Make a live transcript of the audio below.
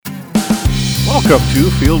Welcome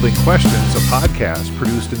to Fielding Questions, a podcast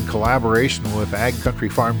produced in collaboration with Ag Country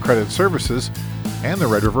Farm Credit Services and the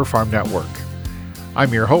Red River Farm Network.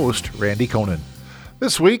 I'm your host, Randy Koenen.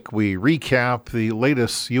 This week, we recap the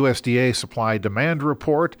latest USDA supply-demand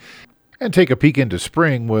report and take a peek into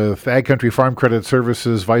spring with Ag Country Farm Credit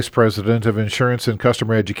Services Vice President of Insurance and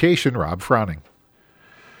Customer Education, Rob Frowning.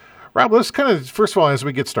 Rob, let's first of all, as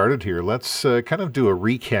we get started here, let's do a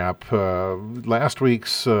recap. Last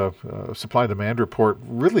week's supply-demand report,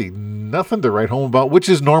 really nothing to write home about, which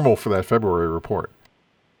is normal for that February report.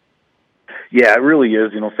 Yeah, it really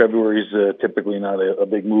is. February is typically not a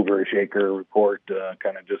big mover or shaker report,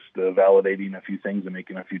 just validating a few things and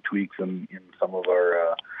making a few tweaks in some of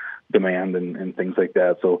our demand and things like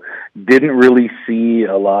that. So didn't really see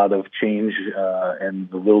a lot of change, and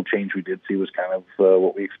the little change we did see was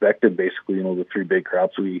what we expected. Basically, the three big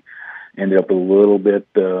crops, we ended up with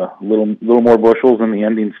a little more bushels in the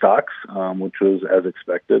ending stocks, which was as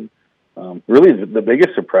expected. Really, the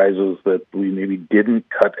biggest surprise was that we maybe didn't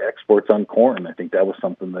cut exports on corn. I think that was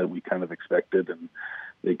something that we expected, and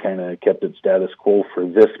they kept it status quo for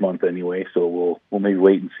this month anyway. So we'll maybe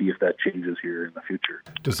wait and see if that changes here in the future.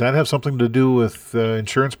 Does that have something to do with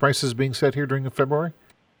insurance prices being set here during February?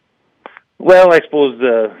 Well, I suppose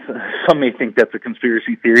some may think that's a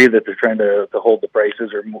conspiracy theory that they're trying to hold the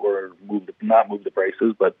prices or not move the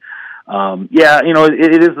prices. But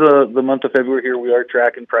it is the month of February here. We are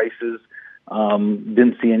tracking prices.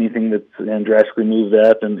 Didn't see anything that's drastically moved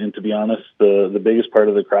that. And to be honest, the biggest part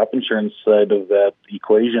of the crop insurance side of that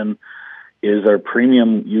equation is our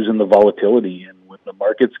premium using the volatility. And when the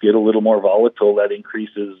markets get a little more volatile, that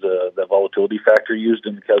increases the volatility factor used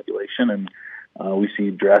in the calculation. And we see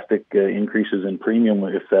drastic increases in premium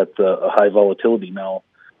if that's a high volatility. Now,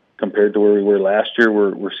 compared to where we were last year,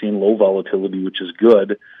 we're seeing low volatility, which is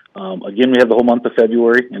good. Again, we have the whole month of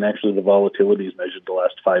February, and actually the volatility is measured the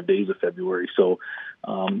last 5 days of February. So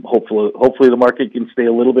hopefully the market can stay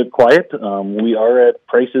a little bit quiet. We are at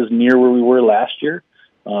prices near where we were last year,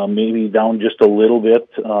 maybe down just a little bit.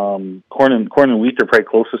 Corn and wheat are probably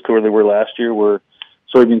closest to where they were last year, where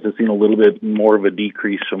soybeans have seen a little bit more of a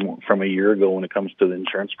decrease from a year ago when it comes to the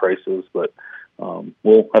insurance prices. But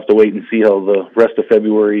we'll have to wait and see how the rest of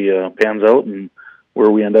February pans out and where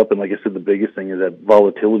we end up. And like I said, the biggest thing is that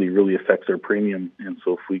volatility really affects our premium. And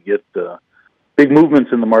so if we get big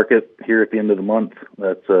movements in the market here at the end of the month,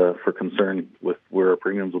 that's for concern with where our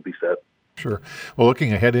premiums will be set. Sure. Well,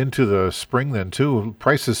 looking ahead into the spring then, too,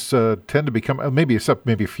 prices tend to become, maybe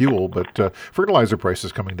fuel, but fertilizer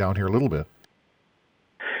prices coming down here a little bit.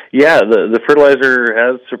 Yeah, the fertilizer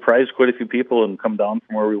has surprised quite a few people and come down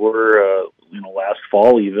from where we were, last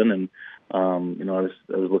fall even. And, I was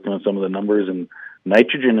looking at some of the numbers, and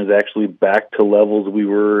nitrogen is actually back to levels we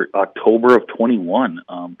were October of 21,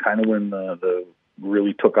 when the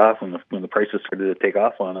really took off, when the prices started to take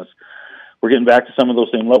off on us. We're getting back to some of those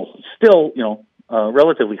same levels. Still,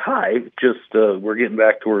 relatively high, just we're getting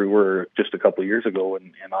back to where we were just a couple of years ago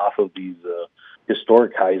and off of these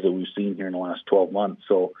historic highs that we've seen here in the last 12 months.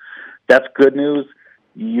 So that's good news.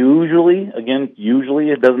 Usually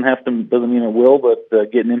it doesn't mean it will,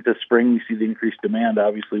 but getting into spring, we see the increased demand,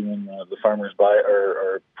 obviously, when the farmers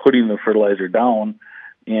are putting the fertilizer down,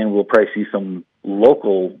 and we'll probably see some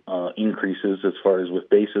local increases as far as with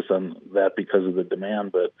basis on that because of the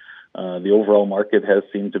demand. But the overall market has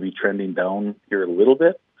seemed to be trending down here a little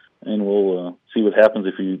bit, and we'll see what happens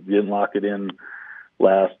if you didn't lock it in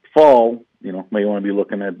last fall. May want to be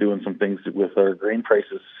looking at doing some things with our grain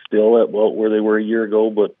prices still at where they were a year ago,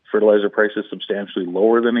 but fertilizer prices substantially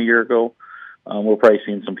lower than a year ago. We're probably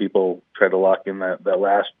seeing some people try to lock in that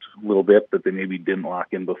last little bit that they maybe didn't lock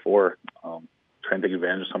in before, trying to take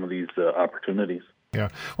advantage of some of these opportunities. Yeah.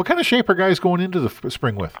 What kind of shape are guys going into the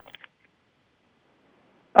spring with?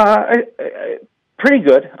 Pretty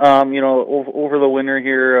good. Over the winter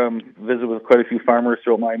here, visited with quite a few farmers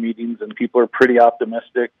throughout my meetings, and people are pretty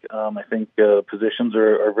optimistic. I think positions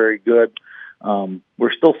are very good.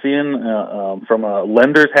 We're still seeing, from a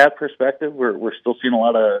lender's hat perspective, we're still seeing a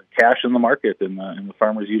lot of cash in the market, and the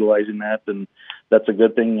farmers utilizing that, and that's a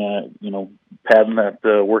good thing. Padding that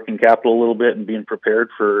working capital a little bit and being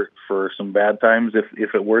prepared for some bad times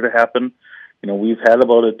if it were to happen. We've had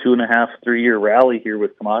about a 2.5-3 year rally here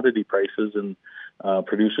with commodity prices, and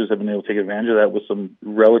producers have been able to take advantage of that with some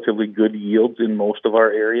relatively good yields in most of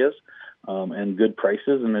our areas, and good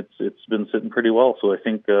prices, and it's been sitting pretty well. So I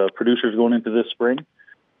think producers going into this spring,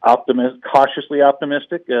 cautiously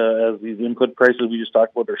optimistic, as these input prices we just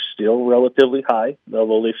talked about are still relatively high,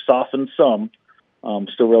 although they've softened some.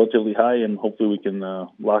 Still relatively high, and hopefully we can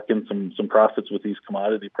lock in some profits with these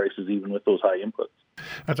commodity prices, even with those high inputs.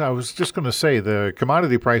 I was just going to say, the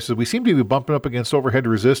commodity prices, we seem to be bumping up against overhead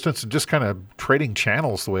resistance and just kind of trading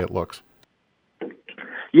channels the way it looks.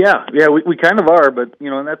 Yeah, we kind of are, but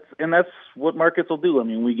and that's what markets will do. I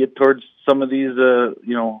mean, we get towards some of these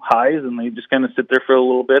highs, and they just kind of sit there for a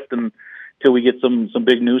little bit until we get some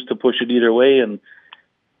big news to push it either way. And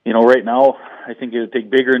right now, I think it would take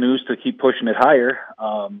bigger news to keep pushing it higher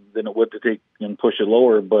than it would to take and push it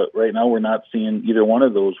lower. But right now, we're not seeing either one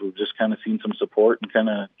of those. We've just kind of seen some support and kind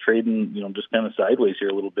of trading, just kind of sideways here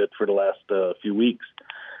a little bit for the last few weeks.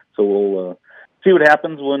 So we'll see what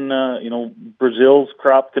happens when Brazil's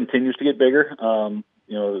crop continues to get bigger.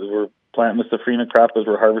 We're planting the safrinha crop as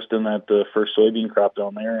we're harvesting that first soybean crop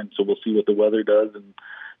down there, and so we'll see what the weather does and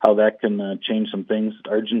how that can change some things.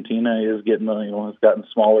 Argentina is getting has gotten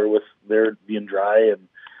smaller with their being dry, and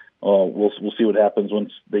we'll see what happens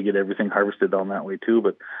once they get everything harvested down that way too.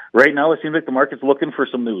 But right now, it seems like the market's looking for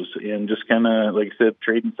some news and just kind of, like I said,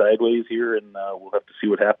 trading sideways here, and we'll have to see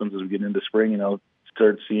what happens as we get into spring.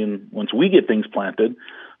 Start seeing once we get things planted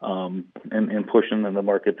and pushing in the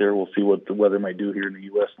market there, we'll see what the weather might do here in the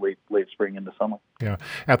U.S. late spring into summer. Yeah.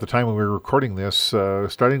 At the time when we were recording this,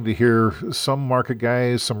 starting to hear some market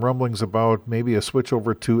guys, some rumblings about maybe a switch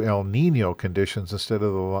over to El Nino conditions instead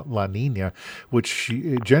of the La Nina, which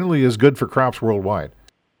generally is good for crops worldwide.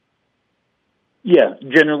 Yeah,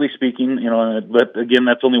 generally speaking, but again,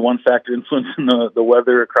 that's only one factor influencing the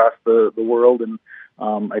weather across the world, and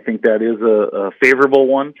I think that is a favorable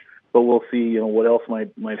one, but we'll see, what else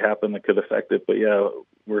might happen that could affect it. But yeah,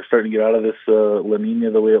 we're starting to get out of this La Nina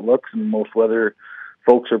the way it looks, and most weather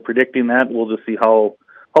folks are predicting that. We'll just see how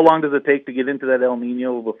long does it take to get into that El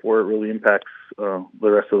Nino before it really impacts the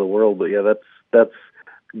rest of the world. But yeah, that's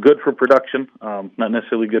good for production, not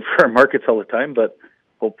necessarily good for our markets all the time, but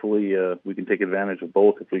hopefully we can take advantage of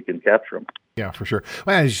both if we can capture them. Yeah, for sure.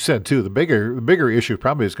 Well, as you said too, the bigger issue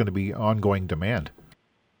probably is going to be ongoing demand.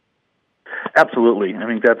 Absolutely. I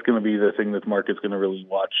think that's going to be the thing that the market's going to really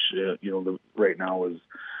watch. Right now is,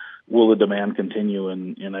 will the demand continue?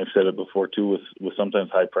 And I've said it before too. With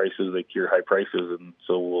sometimes high prices, they cure high prices, and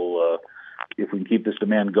so we'll if we can keep this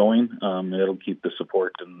demand going, it'll keep the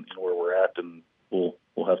support and where we're at, and we'll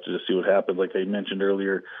have to just see what happens. Like I mentioned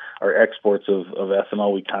earlier, our exports of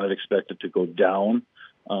ethanol, we kind of expected to go down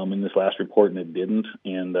in this last report, and it didn't.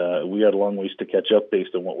 And we had a long ways to catch up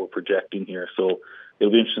based on what we're projecting here. So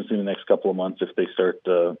it'll be interesting in the next couple of months if they start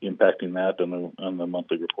impacting that on the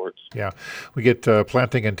monthly reports. Yeah, we get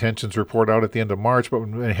planting intentions report out at the end of March, but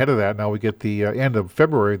ahead of that, now we get the end of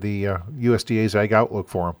February, the USDA's Ag Outlook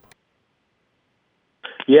Forum.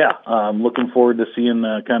 Yeah, looking forward to seeing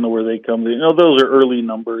kind of where they come. Those are early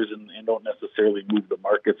numbers and don't necessarily move the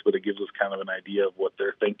markets, but it gives us kind of an idea of what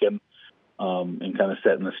they're thinking. And kind of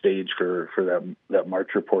setting the stage for that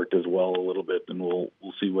March report as well a little bit, and we'll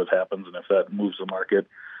see what happens, and if that moves the market.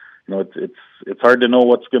 It's hard to know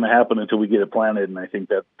what's going to happen until we get it planted, and I think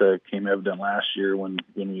that came evident last year when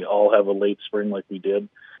we all have a late spring like we did.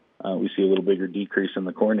 We see a little bigger decrease in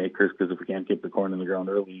the corn acres because if we can't get the corn in the ground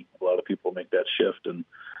early, a lot of people make that shift, and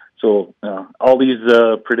so all these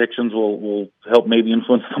predictions will help maybe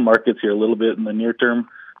influence the markets here a little bit in the near term.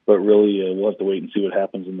 But really, we'll have to wait and see what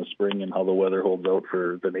happens in the spring and how the weather holds out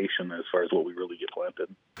for the nation as far as what we really get planted.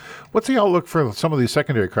 What's the outlook for some of these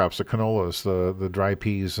secondary crops, the canolas, the dry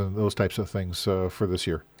peas, and those types of things for this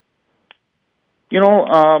year?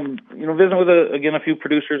 Visiting with a few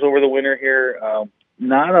producers over the winter here.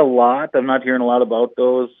 Not a lot. I'm not hearing a lot about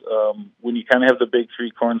those. When you kind of have the big three,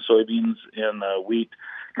 corn, soybeans, and wheat,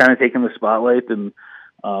 kind of taking the spotlight, and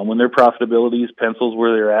when their profitability pencils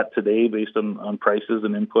where they're at today based on prices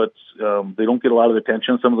and inputs, they don't get a lot of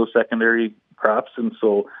attention, some of those secondary crops. And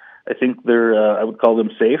so I think they're, I would call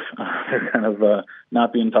them safe. They're kind of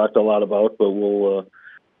not being talked a lot about, but we'll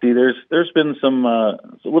see. There's been a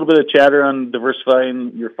little bit of chatter on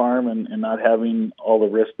diversifying your farm and not having all the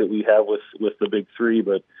risk that we have with the big three.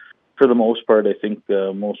 But for the most part, I think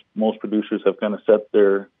most producers have kind of set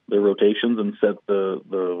their rotations and set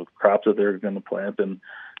the crops that they're going to plant, and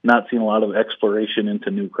not seeing a lot of exploration into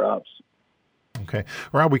new crops. Okay,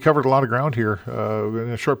 Rob, we covered a lot of ground here in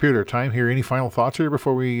a short period of time here. Any final thoughts here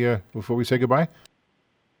before we say goodbye?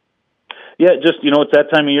 Yeah, just it's that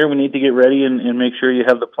time of year. We need to get ready and make sure you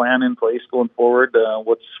have the plan in place going forward.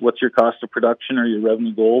 What's your cost of production or your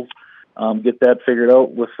revenue goals? Get that figured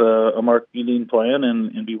out with a marketing plan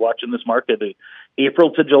and be watching this market.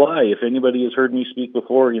 April to July, if anybody has heard me speak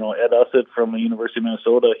before, Ed Ussett from the University of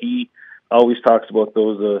Minnesota, he always talks about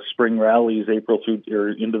those spring rallies, April through or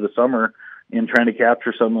into the summer, and trying to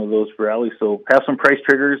capture some of those rallies. So have some price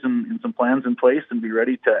triggers and some plans in place and be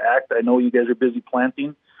ready to act. I know you guys are busy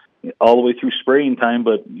planting, all the way through spraying time,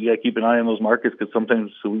 but you got to keep an eye on those markets because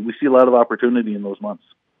sometimes we see a lot of opportunity in those months.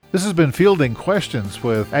 This has been Fielding Questions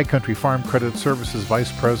with Ag Country Farm Credit Services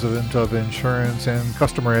Vice President of Insurance and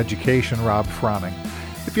Customer Education, Rob Froning.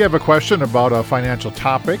 If you have a question about a financial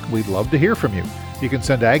topic, we'd love to hear from you. You can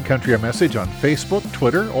send Ag Country a message on Facebook,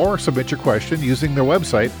 Twitter, or submit your question using their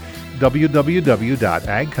website,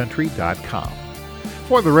 www.agcountry.com.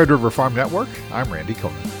 For the Red River Farm Network, I'm Randy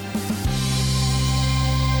Konen.